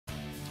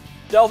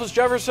Delphos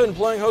Jefferson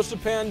playing host to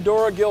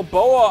Pandora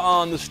Gilboa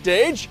on the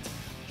stage.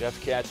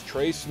 Jeff Cats'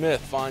 Trey Smith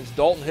finds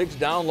Dalton Higgs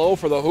down low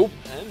for the hoop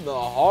and the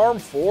harm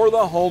for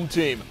the home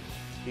team.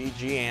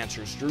 PG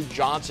answers. Drew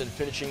Johnson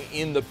finishing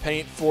in the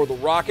paint for the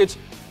Rockets.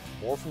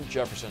 More from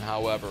Jefferson,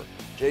 however.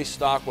 Jay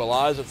Stockwell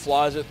eyes it,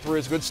 flies it through.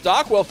 Is good.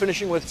 Stockwell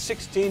finishing with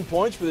 16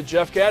 points for the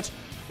Jeff Cats.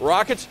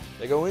 Rockets,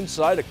 they go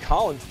inside to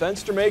Colin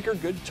Fenstermaker.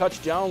 Good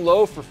touch down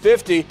low for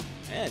 50,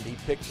 and he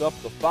picks up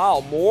the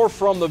foul. More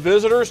from the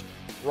visitors.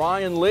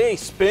 Ryan Lee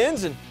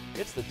spins and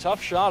gets the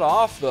tough shot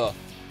off the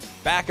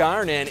back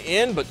iron and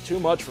in, but too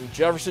much from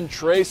Jefferson.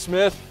 Trey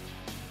Smith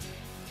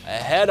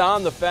ahead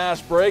on the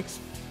fast breaks.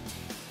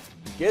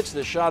 Gets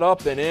the shot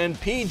up and in.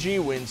 PG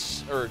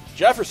wins, or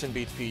Jefferson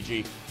beats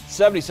PG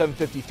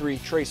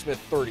 77-53. Trey Smith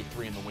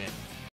 33 in the win.